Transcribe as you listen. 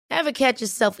Ever catch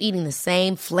yourself eating the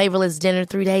same flavorless dinner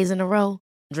 3 days in a row?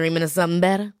 Dreaming of something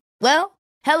better? Well,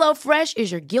 HelloFresh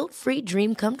is your guilt-free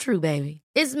dream come true, baby.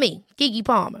 It's me, Keke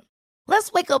Palmer.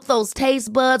 Let's wake up those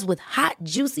taste buds with hot,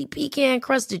 juicy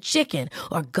pecan-crusted chicken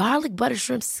or garlic butter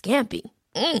shrimp scampi.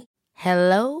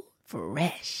 Hello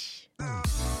Fresh.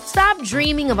 Stop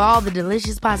dreaming of all the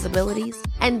delicious possibilities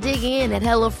and dig in at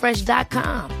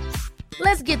HelloFresh.com.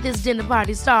 Let's get this dinner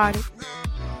party started.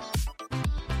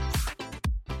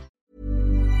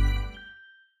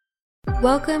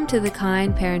 Welcome to the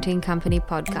Kind Parenting Company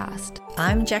podcast.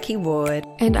 I'm Jackie Ward.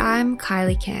 And I'm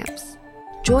Kylie Camps.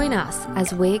 Join us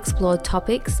as we explore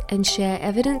topics and share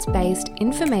evidence-based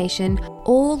information,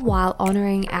 all while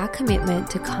honouring our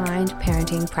commitment to kind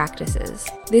parenting practices.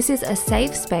 This is a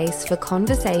safe space for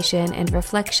conversation and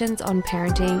reflections on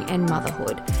parenting and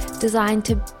motherhood, designed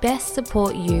to best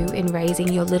support you in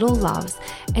raising your little loves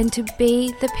and to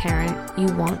be the parent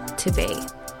you want to be.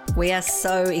 We are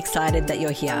so excited that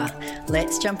you're here.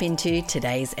 Let's jump into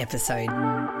today's episode.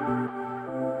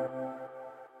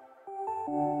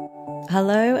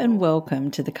 Hello and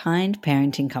welcome to the Kind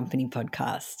Parenting Company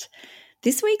podcast.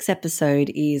 This week's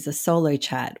episode is a solo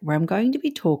chat where I'm going to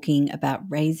be talking about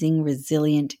raising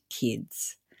resilient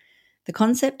kids. The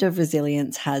concept of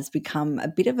resilience has become a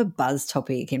bit of a buzz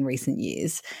topic in recent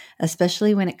years,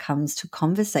 especially when it comes to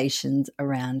conversations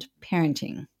around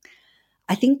parenting.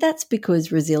 I think that's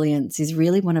because resilience is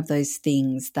really one of those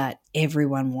things that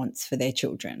everyone wants for their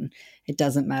children. It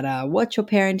doesn't matter what your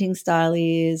parenting style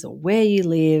is or where you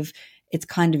live, it's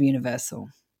kind of universal.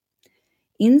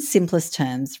 In simplest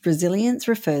terms, resilience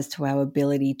refers to our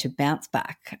ability to bounce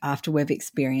back after we've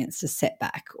experienced a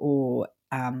setback or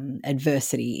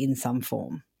adversity in some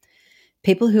form.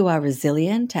 People who are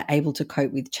resilient are able to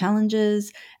cope with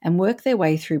challenges and work their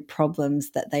way through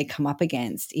problems that they come up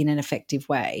against in an effective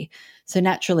way. So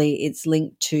naturally, it's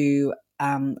linked to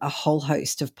a whole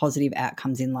host of positive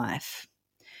outcomes in life.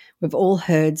 We've all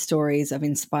heard stories of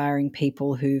inspiring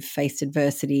people who've faced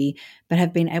adversity but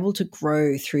have been able to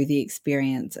grow through the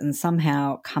experience and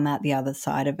somehow come out the other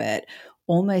side of it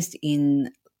almost in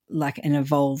like an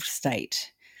evolved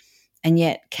state. And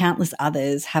yet countless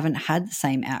others haven't had the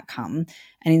same outcome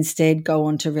and instead go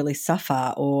on to really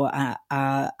suffer or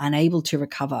are unable to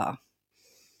recover.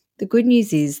 The good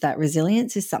news is that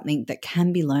resilience is something that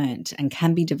can be learned and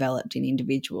can be developed in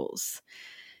individuals.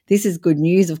 This is good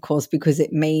news, of course, because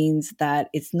it means that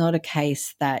it's not a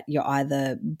case that you're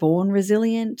either born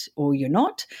resilient or you're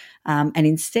not. And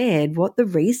instead, what the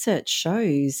research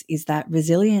shows is that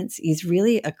resilience is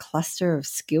really a cluster of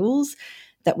skills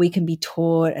that we can be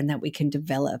taught and that we can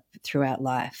develop throughout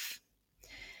life.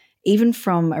 Even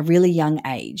from a really young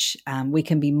age, we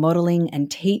can be modelling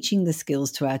and teaching the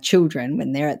skills to our children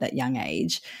when they're at that young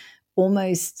age,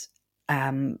 almost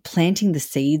planting the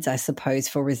seeds, I suppose,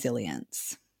 for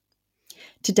resilience.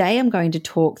 Today, I'm going to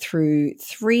talk through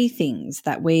 3 things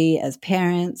that we as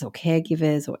parents or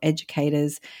caregivers or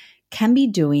educators can be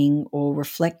doing or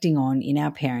reflecting on in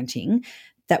our parenting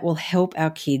that will help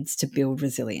our kids to build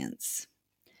resilience.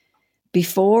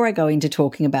 Before I go into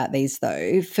talking about these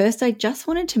though, first I just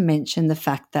wanted to mention the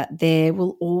fact that there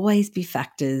will always be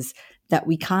factors that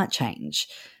we can't change,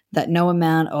 that no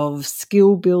amount of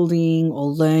skill building or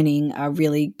learning are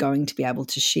really going to be able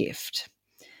to shift.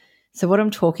 So what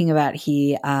I'm talking about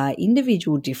here are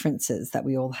individual differences that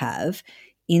we all have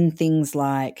in things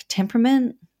like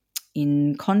temperament,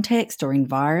 in context or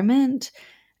environment,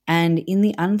 and in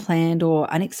the unplanned or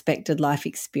unexpected life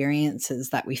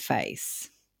experiences that we face.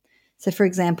 So, for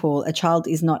example, a child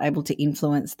is not able to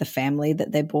influence the family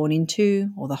that they're born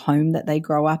into or the home that they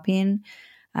grow up in,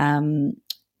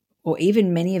 or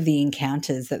even many of the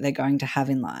encounters that they're going to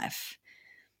have in life.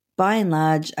 By and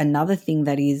large, another thing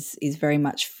that is very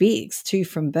much fixed too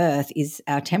from birth is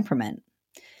our temperament.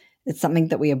 It's something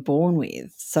that we are born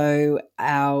with. So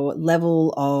our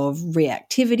level of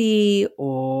reactivity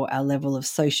or our level of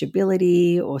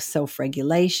sociability or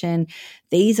self-regulation,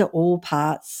 these are all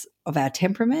parts of our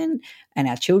temperament and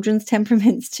our children's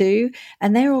temperaments too,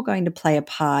 and they're all going to play a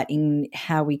part in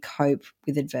how we cope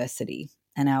with adversity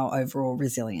and our overall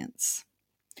resilience.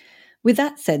 With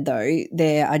that said, though,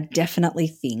 there are definitely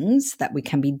things that we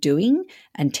can be doing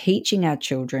and teaching our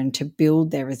children to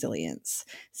build their resilience.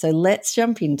 So let's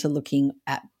jump into looking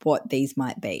at what these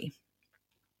might be.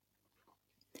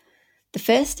 The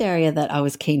first area that I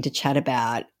was keen to chat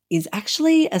about is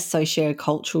actually a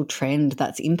socio-cultural trend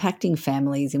that's impacting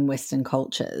families in Western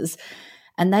cultures,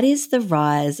 and that is the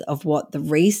rise of what the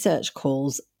research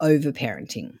calls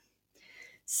overparenting.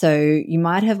 So you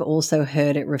might have also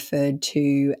heard it referred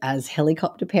to as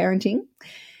helicopter parenting.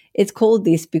 It's called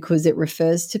this because it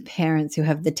refers to parents who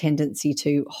have the tendency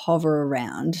to hover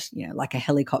around, like a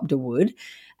helicopter would,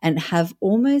 and have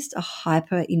almost a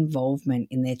hyper involvement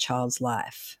in their child's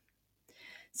life.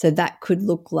 So that could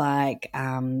look like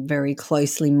very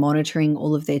closely monitoring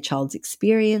all of their child's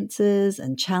experiences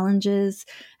and challenges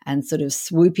and sort of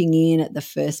swooping in at the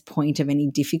first point of any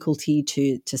difficulty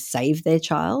to save their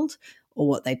child or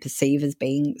what they perceive as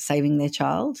being saving their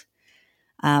child.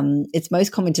 It's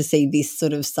most common to see this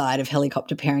sort of side of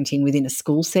helicopter parenting within a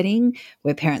school setting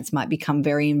where parents might become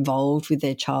very involved with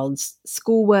their child's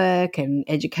schoolwork and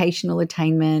educational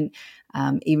attainment,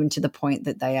 even to the point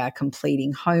that they are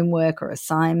completing homework or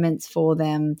assignments for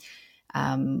them,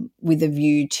 with a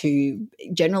view to,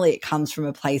 generally it comes from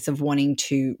a place of wanting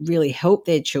to really help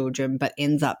their children, but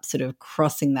ends up sort of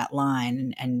crossing that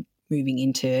line and moving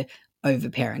into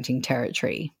overparenting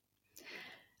territory.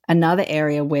 Another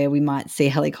area where we might see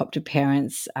helicopter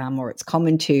parents, or it's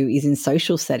common to, is in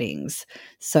social settings.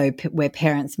 So where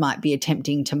parents might be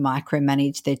attempting to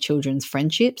micromanage their children's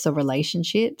friendships or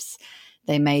relationships.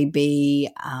 They may be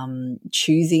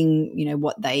choosing,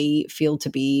 what they feel to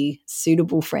be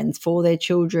suitable friends for their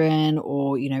children,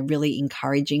 or, really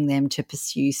encouraging them to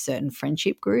pursue certain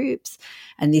friendship groups.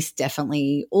 And this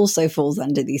definitely also falls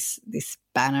under this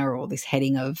banner or this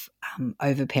heading of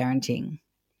overparenting.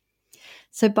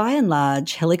 So by and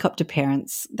large, helicopter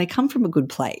parents, they come from a good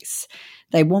place.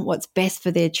 They want what's best for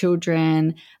their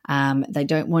children. They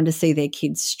don't want to see their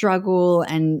kids struggle.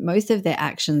 And most of their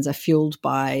actions are fueled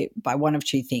by one of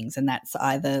two things, and that's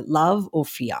either love or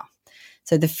fear.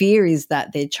 So the fear is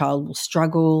that their child will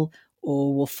struggle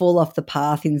or will fall off the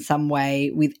path in some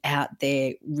way without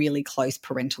their really close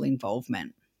parental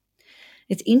involvement.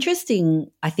 It's interesting,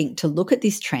 I think, to look at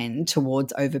this trend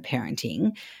towards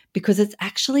overparenting because it's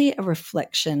actually a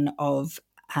reflection of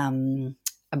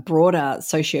a broader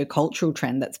sociocultural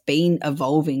trend that's been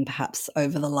evolving perhaps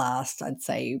over the last, I'd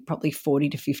say, probably 40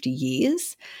 to 50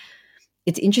 years.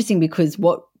 It's interesting because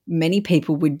what many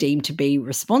people would deem to be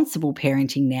responsible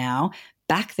parenting now,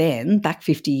 back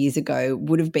 50 years ago,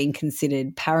 would have been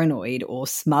considered paranoid or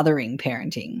smothering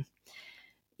parenting.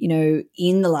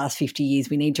 In the last 50 years,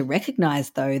 we need to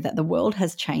recognize, though, that the world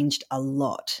has changed a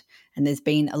lot. And there's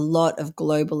been a lot of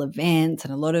global events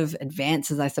and a lot of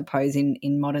advances, I suppose,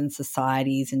 in modern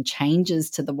societies and changes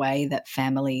to the way that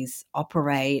families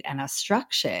operate and are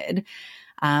structured.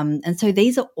 And so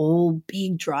these are all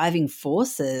big driving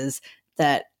forces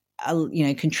that are,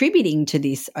 contributing to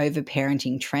this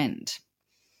overparenting trend.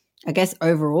 I guess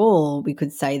overall, we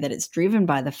could say that it's driven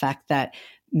by the fact that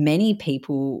many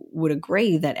people would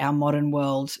agree that our modern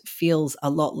world feels a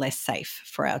lot less safe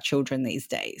for our children these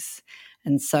days.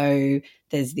 And so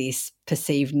there's this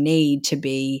perceived need to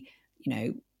be,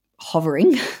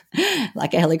 hovering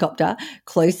like a helicopter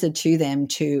closer to them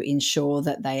to ensure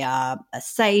that they are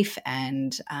safe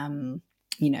and,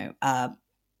 are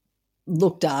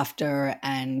looked after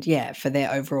and, for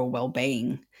their overall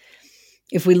well-being.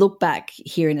 If we look back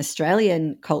here in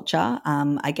Australian culture,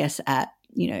 I guess at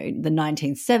the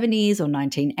 1970s or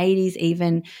 1980s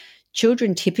even,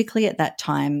 children typically at that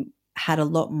time had a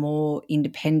lot more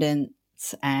independence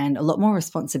and a lot more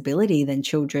responsibility than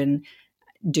children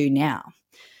do now.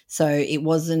 So it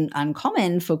wasn't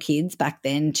uncommon for kids back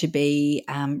then to be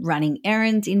running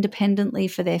errands independently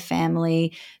for their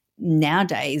family.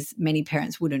 Nowadays, many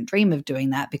parents wouldn't dream of doing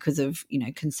that because of,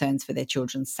 concerns for their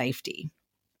children's safety.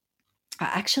 I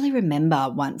actually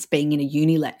remember once being in a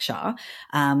uni lecture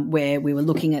where we were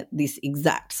looking at this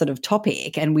exact sort of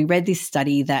topic, and we read this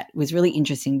study that was really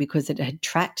interesting because it had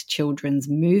tracked children's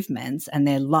movements and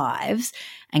their lives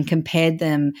and compared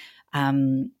them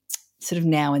sort of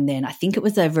now and then. I think it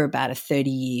was over about a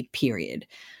 30-year period.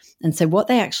 And so what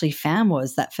they actually found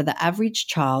was that for the average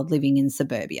child living in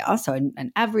suburbia, so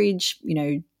an average,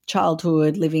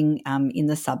 childhood living in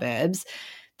the suburbs,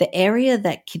 the area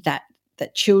that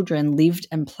children lived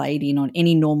and played in on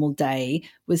any normal day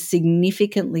was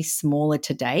significantly smaller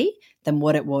today than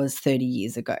what it was 30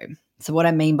 years ago. So what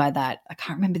I mean by that, I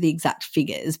can't remember the exact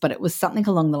figures, but it was something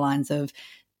along the lines of,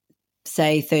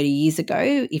 say 30 years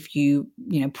ago, if you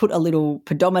put a little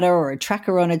pedometer or a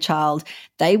tracker on a child,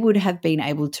 they would have been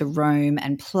able to roam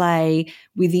and play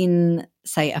within,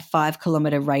 say, a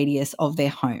 5-kilometre radius of their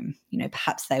home.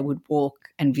 Perhaps they would walk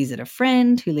and visit a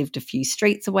friend who lived a few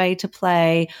streets away to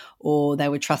play, or they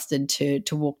were trusted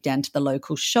to walk down to the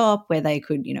local shop where they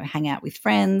could, hang out with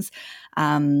friends.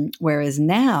 Whereas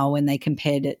now, when they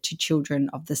compared it to children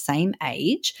of the same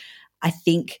age, I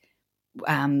think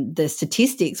the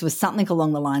statistics was something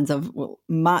along the lines of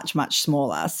much, much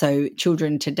smaller. So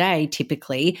children today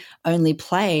typically only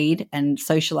played and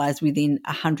socialized within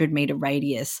a 100-meter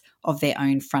radius of their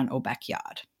own front or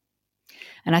backyard.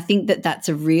 And I think that that's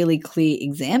a really clear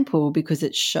example because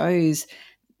it shows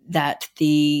that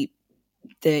the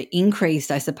increased,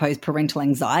 I suppose, parental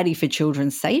anxiety for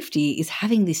children's safety is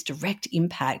having this direct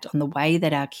impact on the way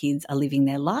that our kids are living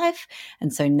their life.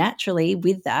 And so naturally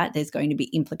with that, there's going to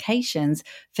be implications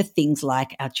for things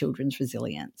like our children's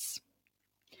resilience.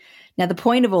 Now, the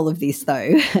point of all of this,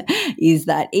 though, is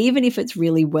that even if it's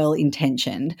really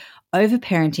well-intentioned,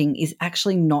 overparenting is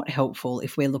actually not helpful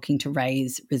if we're looking to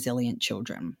raise resilient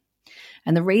children.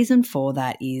 And the reason for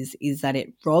that is that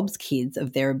it robs kids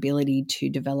of their ability to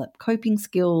develop coping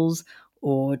skills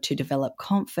or to develop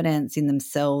confidence in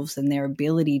themselves and their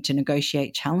ability to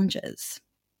negotiate challenges.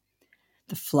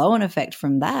 The flow-on effect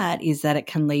from that is that it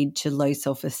can lead to low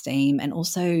self-esteem and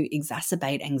also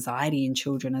exacerbate anxiety in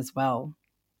children as well.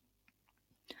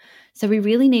 So we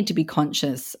really need to be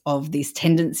conscious of this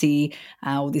tendency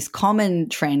or this common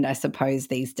trend, I suppose,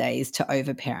 these days to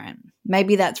overparent.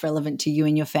 Maybe that's relevant to you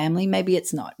and your family. Maybe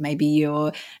it's not. Maybe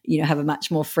you have a much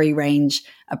more free range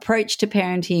approach to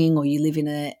parenting, or you live in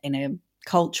a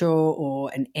culture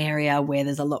or an area where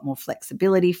there's a lot more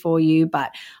flexibility for you.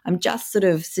 But I'm just sort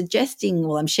of suggesting,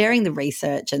 I'm sharing the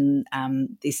research and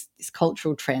this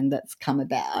cultural trend that's come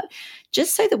about,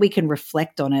 just so that we can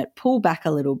reflect on it, pull back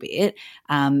a little bit,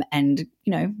 and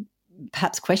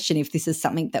perhaps question if this is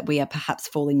something that we are perhaps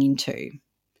falling into.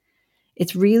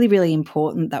 It's really, really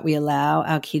important that we allow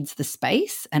our kids the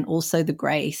space and also the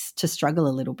grace to struggle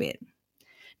a little bit.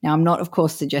 Now, I'm not, of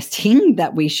course, suggesting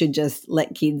that we should just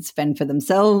let kids fend for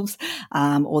themselves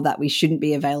or that we shouldn't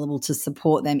be available to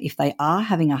support them if they are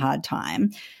having a hard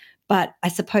time. But I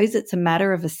suppose it's a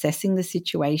matter of assessing the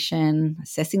situation,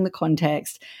 assessing the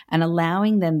context, and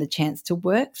allowing them the chance to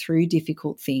work through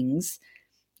difficult things,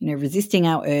 resisting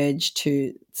our urge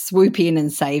to swoop in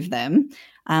and save them,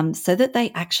 so that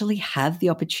they actually have the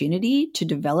opportunity to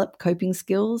develop coping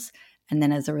skills and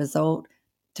then as a result,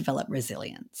 develop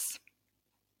resilience.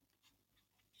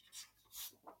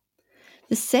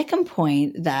 The second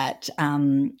point that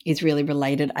is really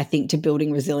related, I think, to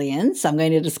building resilience, I'm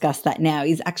going to discuss that now,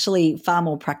 is actually far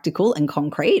more practical and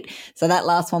concrete. So that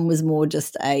last one was more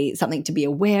just something to be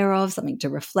aware of, something to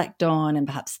reflect on, and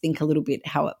perhaps think a little bit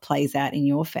how it plays out in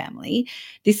your family.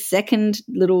 This second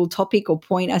little topic or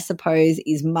point, I suppose,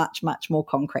 is much, much more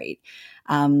concrete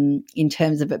in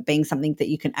terms of it being something that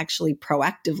you can actually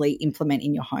proactively implement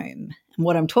in your home. And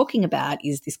what I'm talking about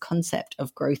is this concept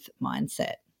of growth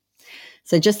mindset.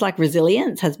 So just like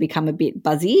resilience has become a bit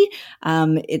buzzy,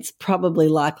 it's probably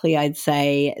likely, I'd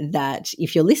say, that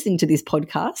if you're listening to this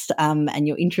podcast and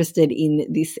you're interested in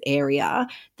this area,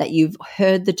 that you've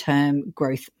heard the term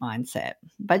growth mindset.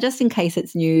 But just in case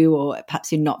it's new or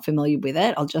perhaps you're not familiar with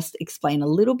it, I'll just explain a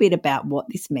little bit about what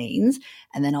this means,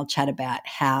 and then I'll chat about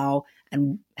how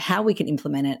we can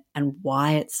implement it and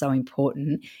why it's so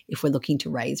important if we're looking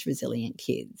to raise resilient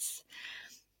kids.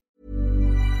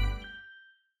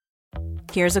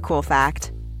 Here's a cool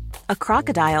fact. A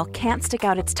crocodile can't stick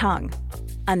out its tongue.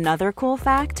 Another cool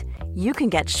fact, you can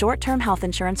get short-term health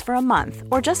insurance for a month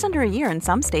or just under a year in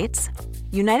some states.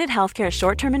 United Healthcare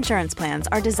short-term insurance plans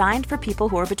are designed for people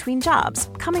who are between jobs,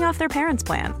 coming off their parents'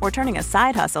 plan, or turning a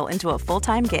side hustle into a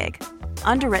full-time gig.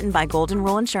 Underwritten by Golden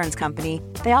Rule Insurance Company,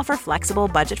 they offer flexible,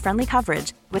 budget-friendly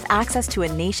coverage with access to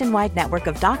a nationwide network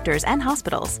of doctors and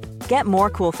hospitals. Get more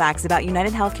cool facts about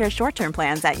United Healthcare short-term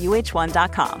plans at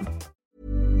uh1.com.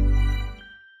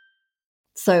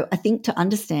 So I think to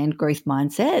understand growth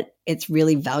mindset, it's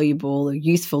really valuable or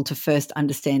useful to first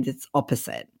understand its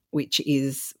opposite, which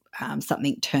is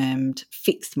something termed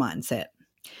fixed mindset.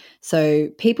 So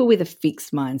people with a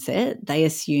fixed mindset, they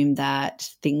assume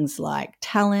that things like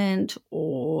talent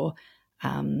or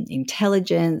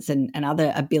intelligence and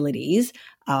other abilities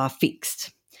are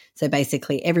fixed. So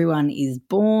basically everyone is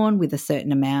born with a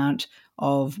certain amount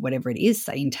of whatever it is,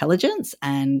 say intelligence,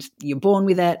 and you're born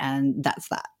with it and that's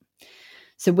that.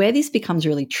 So where this becomes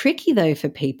really tricky, though, for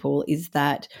people is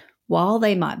that while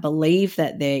they might believe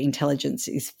that their intelligence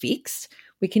is fixed,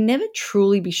 we can never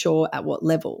truly be sure at what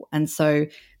level. And so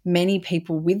many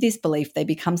people with this belief, they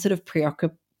become sort of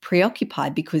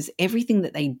preoccupied because everything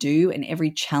that they do and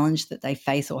every challenge that they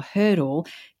face or hurdle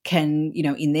can,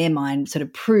 in their mind sort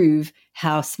of prove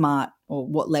how smart or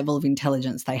what level of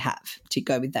intelligence they have, to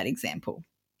go with that example.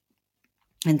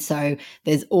 And so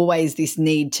there's always this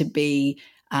need to be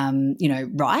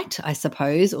right, I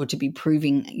suppose, or to be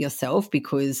proving yourself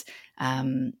because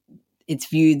it's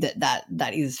viewed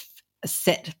that is a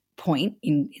set point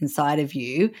inside of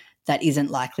you that isn't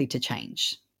likely to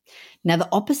change. Now, the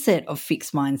opposite of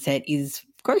fixed mindset is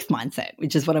growth mindset,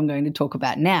 which is what I'm going to talk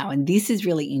about now. And this is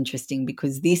really interesting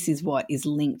because this is what is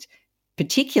linked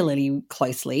particularly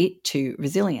closely to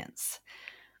resilience.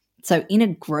 So in a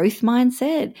growth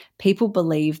mindset, people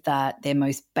believe that their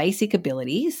most basic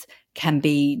abilities can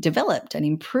be developed and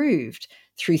improved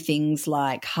through things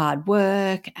like hard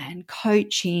work and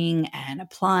coaching and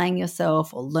applying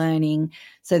yourself or learning.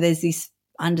 So there's this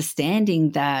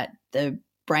understanding that the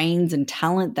brains and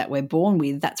talent that we're born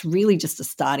with, that's really just a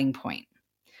starting point.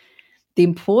 The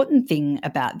important thing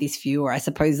about this view, or I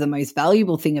suppose the most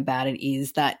valuable thing about it,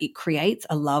 is that it creates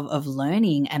a love of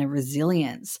learning and a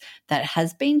resilience that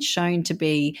has been shown to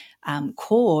be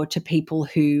core to people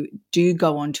who do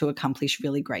go on to accomplish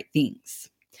really great things.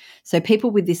 So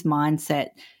people with this mindset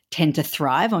tend to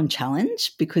thrive on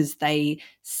challenge because they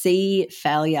see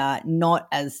failure not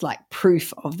as like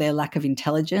proof of their lack of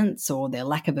intelligence or their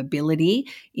lack of ability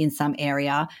in some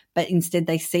area, but instead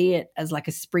they see it as like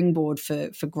a springboard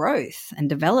for growth and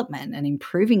development and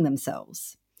improving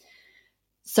themselves.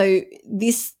 So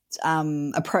this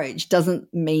approach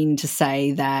doesn't mean to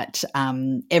say that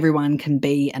everyone can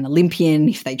be an Olympian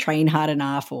if they train hard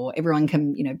enough, or everyone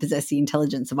can, possess the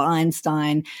intelligence of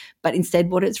Einstein. But instead,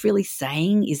 what it's really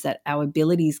saying is that our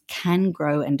abilities can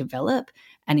grow and develop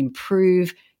and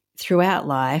improve throughout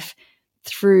life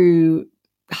through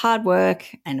hard work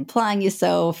and applying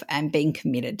yourself and being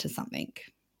committed to something.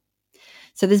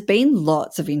 So there's been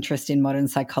lots of interest in modern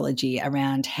psychology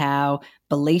around how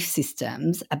belief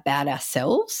systems about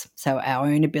ourselves, so our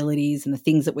own abilities and the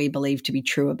things that we believe to be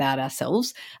true about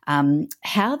ourselves,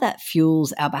 how that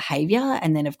fuels our behavior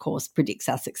and then, of course, predicts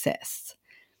our success.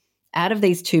 Out of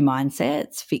these two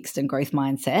mindsets, fixed and growth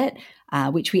mindset,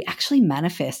 which we actually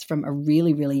manifest from a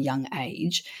really, really young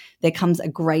age, there comes a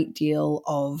great deal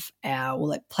of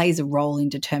it plays a role in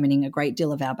determining a great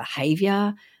deal of our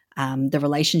behavior, the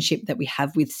relationship that we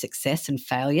have with success and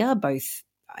failure, both,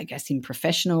 I guess, in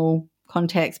professional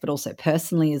context, but also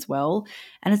personally as well.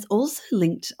 And it's also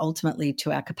linked ultimately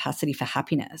to our capacity for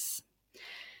happiness.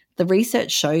 The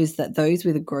research shows that those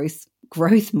with a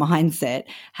growth mindset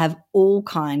have all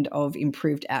kind of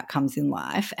improved outcomes in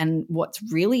life. And what's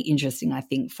really interesting, I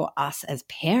think, for us as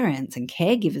parents and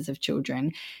caregivers of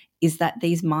children is that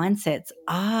these mindsets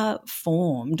are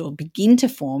formed or begin to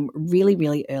form really,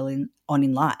 really early on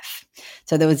in life.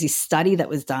 So there was this study that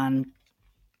was done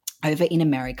over in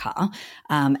America,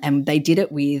 and they did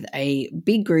it with a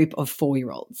big group of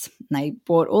 4-year-olds. They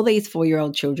brought all these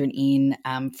 4-year-old children in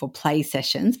for play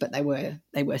sessions, but they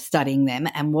were studying them,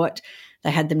 and what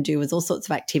they had them do was all sorts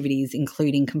of activities,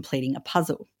 including completing a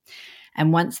puzzle.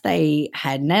 And once they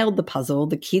had nailed the puzzle,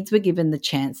 the kids were given the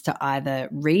chance to either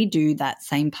redo that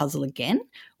same puzzle again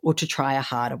or to try a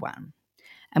harder one.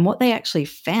 And what they actually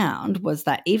found was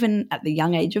that even at the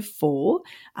young age of 4,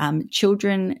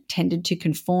 children tended to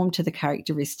conform to the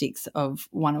characteristics of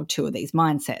one or two of these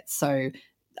mindsets. So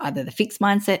either the fixed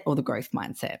mindset or the growth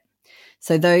mindset.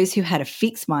 So those who had a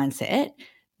fixed mindset,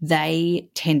 they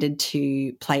tended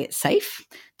to play it safe.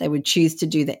 They would choose to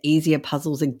do the easier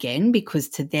puzzles again because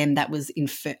to them that was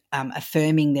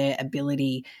affirming their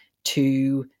ability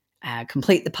to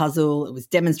complete the puzzle. It was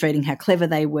demonstrating how clever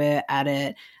they were at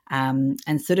it,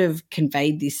 and sort of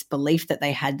conveyed this belief that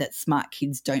they had that smart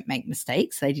kids don't make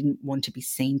mistakes. They didn't want to be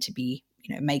seen to be,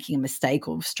 making a mistake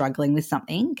or struggling with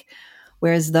something.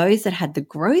 Whereas those that had the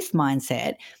growth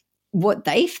mindset, what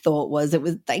they thought was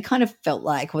they kind of felt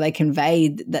like, or they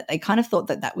conveyed that they kind of thought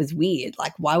that was weird.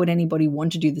 Like, why would anybody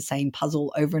want to do the same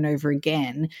puzzle over and over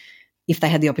again if they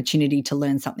had the opportunity to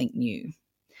learn something new?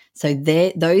 So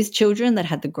those children that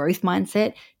had the growth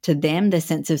mindset, to them, their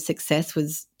sense of success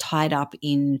was tied up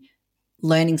in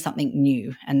learning something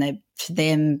new, and to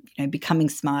them, becoming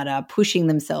smarter, pushing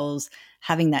themselves,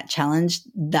 having that challenge,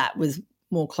 that was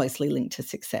more closely linked to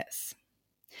success.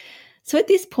 So at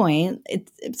this point,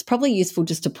 it's probably useful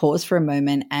just to pause for a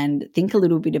moment and think a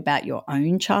little bit about your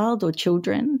own child or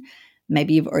children.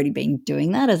 Maybe you've already been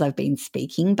doing that as I've been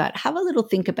speaking, but have a little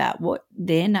think about what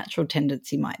their natural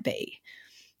tendency might be.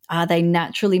 Are they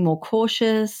naturally more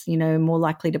cautious, more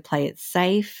likely to play it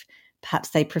safe?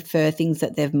 Perhaps they prefer things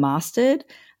that they've mastered,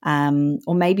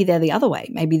 or maybe they're the other way.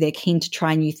 Maybe they're keen to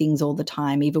try new things all the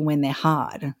time, even when they're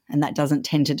hard, and that doesn't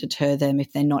tend to deter them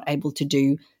if they're not able to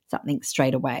do something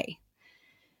straight away.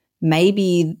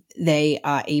 Maybe they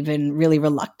are even really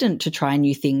reluctant to try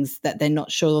new things that they're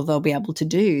not sure they'll be able to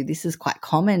do. This is quite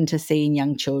common to see in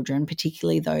young children,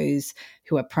 particularly those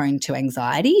who are prone to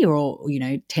anxiety or,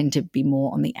 tend to be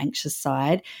more on the anxious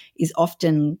side, is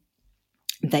often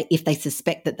if they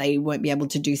suspect that they won't be able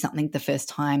to do something the first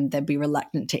time, they'll be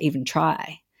reluctant to even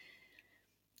try.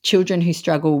 Children who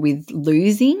struggle with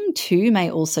losing too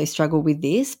may also struggle with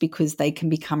this because they can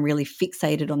become really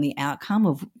fixated on the outcome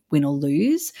of win or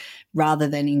lose rather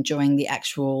than enjoying the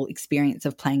actual experience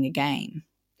of playing a game.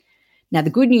 Now, the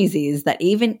good news is that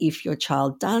even if your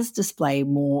child does display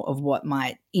more of what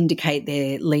might indicate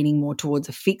they're leaning more towards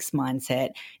a fixed mindset,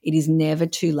 it is never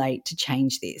too late to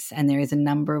change this. And there is a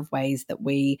number of ways that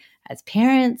we as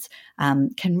parents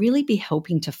can really be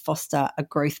helping to foster a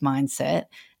growth mindset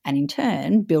and in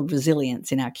turn build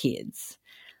resilience in our kids.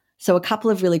 So a couple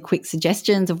of really quick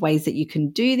suggestions of ways that you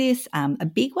can do this. A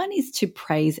big one is to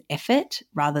praise effort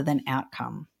rather than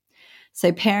outcome.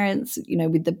 So parents,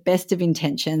 with the best of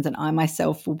intentions, and I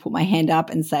myself will put my hand up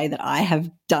and say that I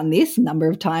have done this a number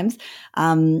of times,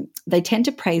 they tend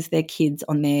to praise their kids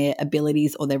on their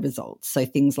abilities or their results. So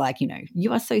things like,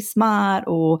 you are so smart,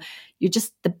 or you're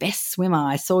just the best swimmer.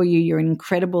 I saw you, you're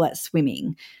incredible at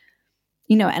swimming.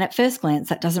 And at first glance,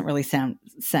 that doesn't really sound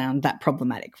that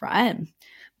problematic, right?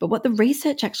 But what the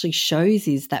research actually shows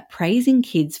is that praising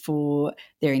kids for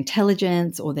their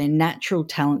intelligence or their natural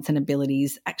talents and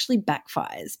abilities actually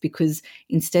backfires, because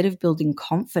instead of building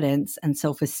confidence and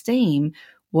self-esteem,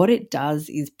 what it does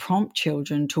is prompt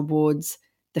children towards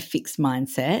the fixed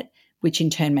mindset, which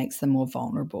in turn makes them more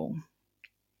vulnerable.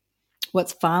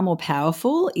 What's far more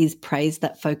powerful is praise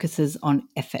that focuses on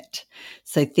effort.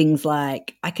 So things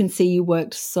like, I can see you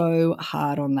worked so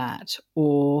hard on that,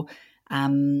 or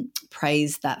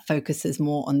praise that focuses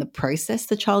more on the process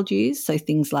the child used. So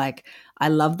things like, I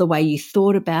love the way you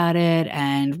thought about it,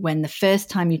 and when the first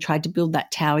time you tried to build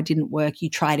that tower didn't work, you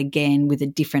tried again with a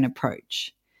different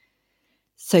approach.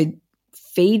 So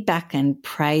feedback and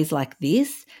praise like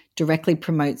this directly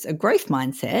promotes a growth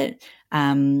mindset,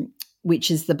 which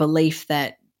is the belief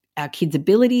that our kids'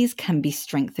 abilities can be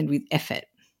strengthened with effort.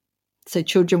 So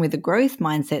children with a growth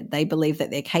mindset, they believe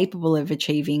that they're capable of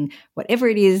achieving whatever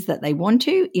it is that they want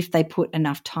to if they put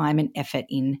enough time and effort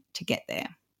in to get there.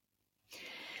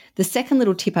 The second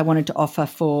little tip I wanted to offer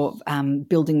for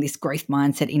building this growth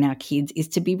mindset in our kids is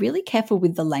to be really careful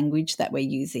with the language that we're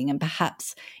using, and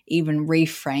perhaps even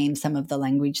reframe some of the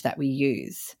language that we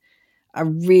use. A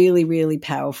really, really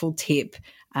powerful tip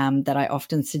that I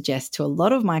often suggest to a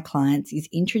lot of my clients is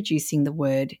introducing the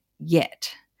word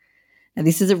yet. Now,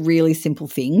 this is a really simple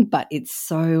thing, but it's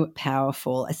so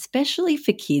powerful, especially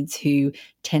for kids who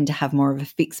tend to have more of a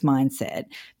fixed mindset,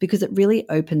 because it really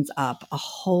opens up a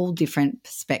whole different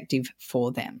perspective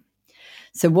for them.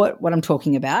 So what I'm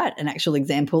talking about, an actual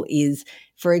example, is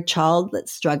for a child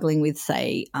that's struggling with,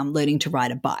 say, learning to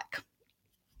ride a bike.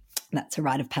 That's a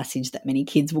rite of passage that many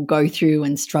kids will go through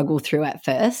and struggle through at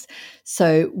first.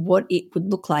 So what it would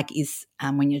look like is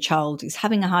when your child is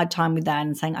having a hard time with that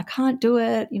and saying, I can't do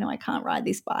it, I can't ride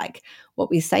this bike. What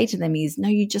we say to them is, no,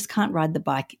 you just can't ride the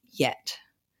bike yet.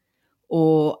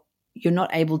 Or you're not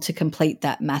able to complete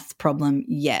that maths problem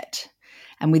yet.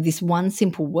 And with this one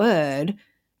simple word,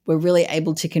 we're really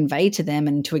able to convey to them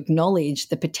and to acknowledge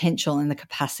the potential and the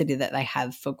capacity that they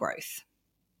have for growth.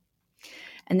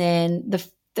 And then the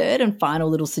third and final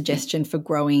little suggestion for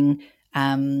growing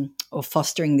or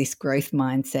fostering this growth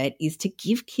mindset is to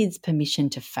give kids permission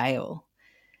to fail.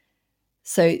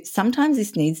 So sometimes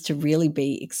this needs to really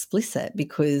be explicit,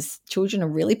 because children are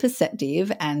really perceptive,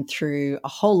 and through a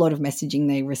whole lot of messaging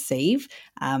they receive,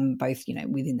 both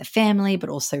within the family, but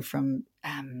also from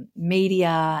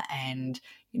media and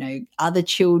other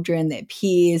children, their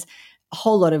peers, a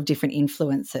whole lot of different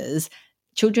influences.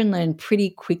 Children learn pretty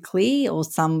quickly, or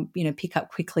some, pick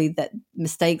up quickly, that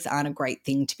mistakes aren't a great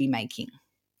thing to be making.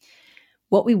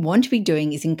 What we want to be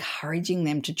doing is encouraging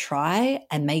them to try,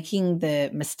 and making the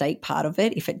mistake part of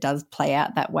it, if it does play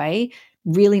out that way,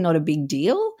 really not a big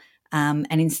deal, and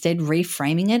instead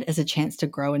reframing it as a chance to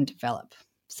grow and develop.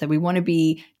 So we want to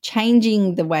be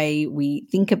changing the way we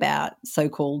think about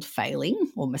so-called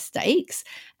failing or mistakes,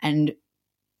 and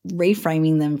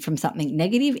reframing them from something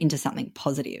negative into something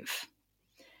positive.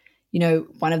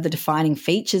 One of the defining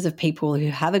features of people who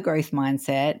have a growth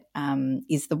mindset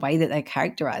is the way that they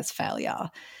characterize failure.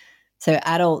 So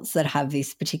adults that have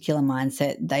this particular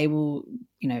mindset, they will,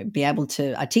 be able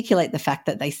to articulate the fact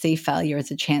that they see failure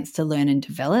as a chance to learn and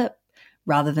develop,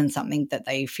 rather than something that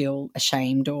they feel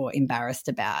ashamed or embarrassed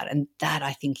about. And that,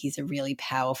 I think, is a really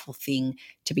powerful thing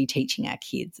to be teaching our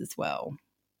kids as well.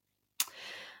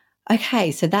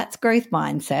 Okay, so that's growth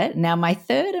mindset. Now, my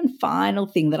third and final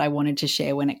thing that I wanted to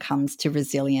share when it comes to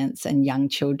resilience and young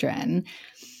children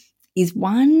is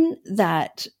one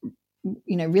that,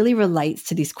 really relates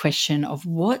to this question of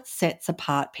what sets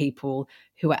apart people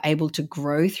who are able to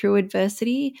grow through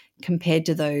adversity compared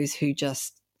to those who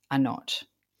just are not.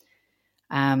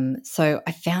 So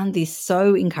I found this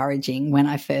so encouraging when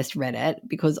I first read it,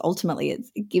 because ultimately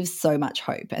it gives so much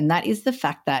hope. And that is the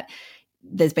fact that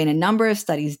there's been a number of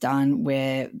studies done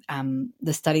where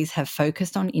the studies have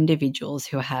focused on individuals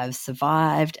who have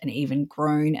survived and even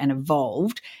grown and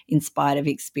evolved in spite of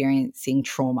experiencing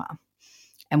trauma.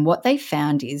 And what they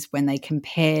found is when they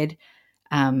compared,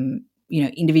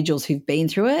 individuals who've been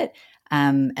through it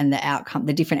and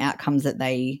the different outcomes that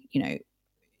they,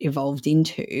 evolved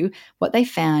into, what they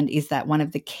found is that one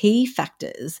of the key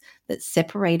factors that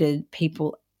separated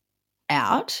people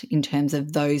out in terms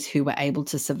of those who were able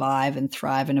to survive and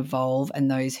thrive and evolve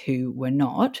and those who were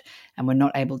not and were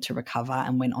not able to recover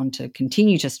and went on to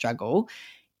continue to struggle,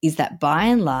 is that by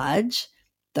and large,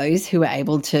 those who were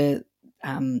able to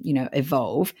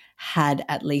evolve had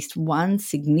at least one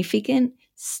significant,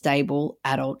 stable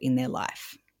adult in their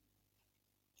life.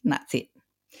 And that's it.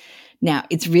 Now,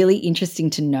 it's really interesting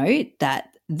to note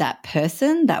that that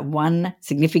person, that one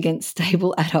significant,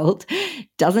 stable adult,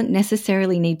 doesn't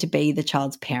necessarily need to be the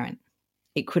child's parent.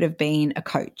 It could have been a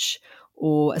coach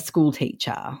or a school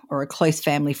teacher or a close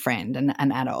family friend,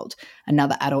 an adult,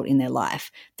 another adult in their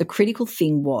life. The critical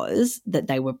thing was that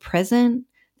they were present,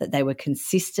 that they were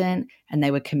consistent, and they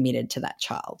were committed to that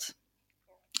child.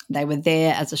 They were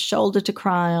there as a shoulder to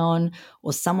cry on,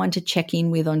 or someone to check in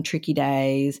with on tricky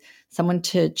days, someone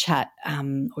to chat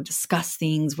or discuss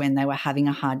things when they were having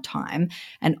a hard time.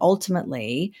 And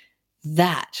ultimately,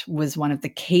 that was one of the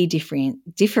key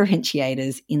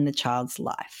differentiators in the child's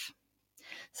life.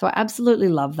 So I absolutely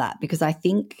love that, because I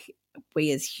think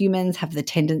we as humans have the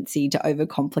tendency to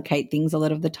overcomplicate things a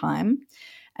lot of the time.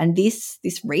 And this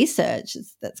research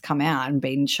that's come out and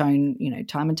been shown,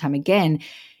 time and time again,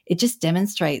 it just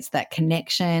demonstrates that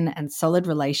connection and solid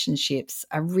relationships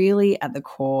are really at the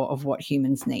core of what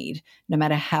humans need, no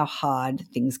matter how hard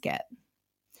things get.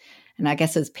 And I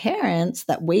guess as parents,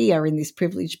 that we are in this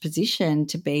privileged position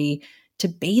to be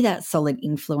that solid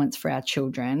influence for our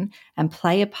children and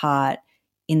play a part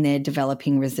in their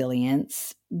developing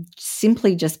resilience,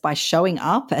 simply just by showing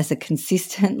up as a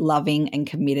consistent, loving, and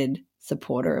committed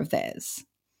supporter of theirs.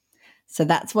 So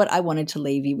that's what I wanted to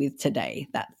leave you with today,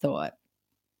 that thought.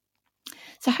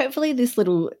 So hopefully this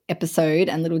little episode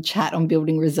and little chat on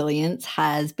building resilience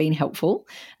has been helpful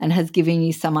and has given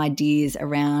you some ideas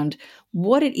around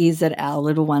what it is that our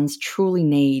little ones truly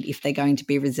need if they're going to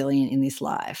be resilient in this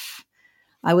life.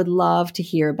 I would love to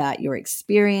hear about your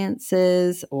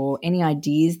experiences or any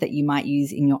ideas that you might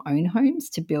use in your own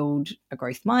homes to build a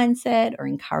growth mindset or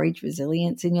encourage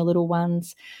resilience in your little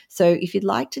ones. So if you'd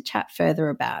like to chat further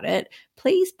about it,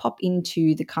 please pop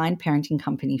into the Kind Parenting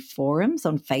Company forums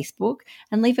on Facebook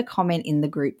and leave a comment in the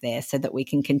group there so that we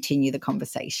can continue the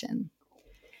conversation.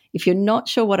 If you're not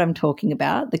sure what I'm talking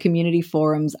about, the community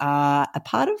forums are a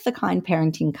part of the Kind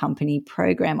Parenting Company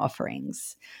program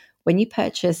offerings. When you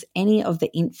purchase any of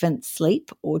the infant sleep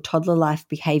or toddler life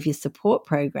behaviour support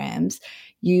programs,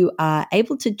 you are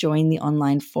able to join the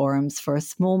online forums for a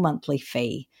small monthly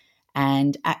fee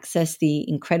and access the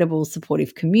incredible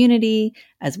supportive community,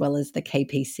 as well as the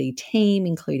KPC team,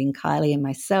 including Kylie and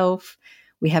myself.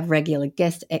 We have regular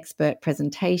guest expert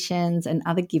presentations and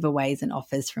other giveaways and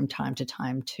offers from time to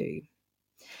time too.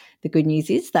 The good news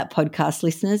is that podcast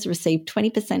listeners receive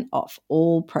 20% off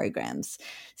all programs.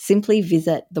 Simply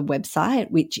visit the website,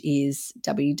 which is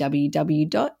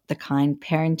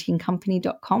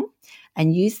www.thekindparentingcompany.com,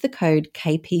 and use the code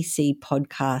KPC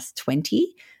Podcast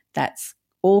 20. That's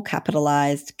all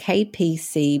capitalized,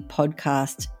 KPC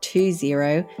Podcast 20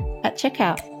 at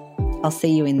checkout. I'll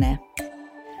see you in there.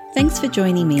 Thanks for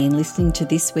joining me in listening to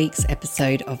this week's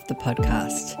episode of the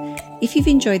podcast. If you've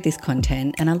enjoyed this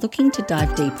content and are looking to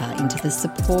dive deeper into the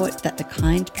support that the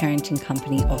Kind Parenting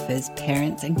Company offers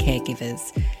parents and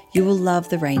caregivers, you will love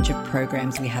the range of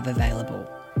programs we have available.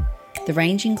 The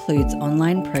range includes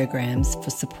online programs for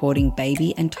supporting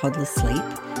baby and toddler sleep,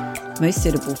 most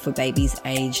suitable for babies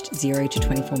aged 0 to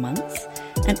 24 months,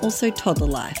 and also Toddler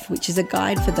Life, which is a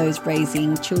guide for those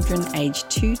raising children aged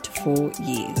 2 to 4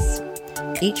 years.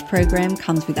 Each program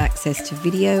comes with access to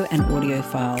video and audio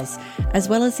files, as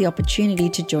well as the opportunity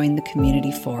to join the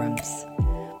community forums.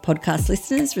 Podcast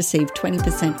listeners receive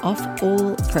 20% off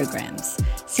all programs.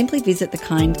 Simply visit the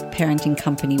Kind Parenting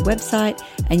Company website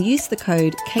and use the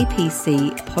code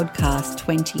KPC Podcast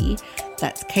 20,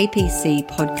 that's KPC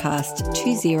Podcast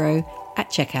 20 at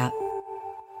checkout.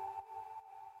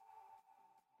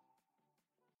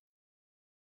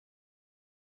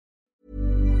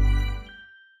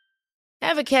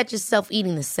 Ever catch yourself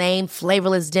eating the same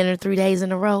flavorless dinner 3 days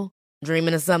in a row?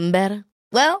 Dreaming of something better?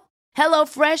 Well,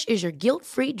 HelloFresh is your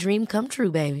guilt-free dream come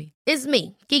true, baby. It's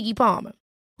me, Keke Palmer.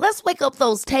 Let's wake up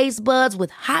those taste buds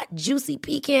with hot, juicy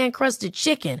pecan-crusted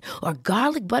chicken or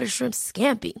garlic butter shrimp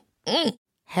scampi.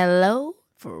 Hello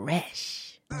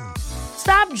Fresh.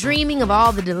 Stop dreaming of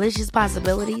all the delicious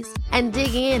possibilities and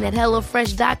dig in at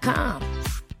HelloFresh.com.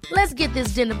 Let's get this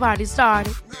dinner party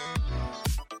started.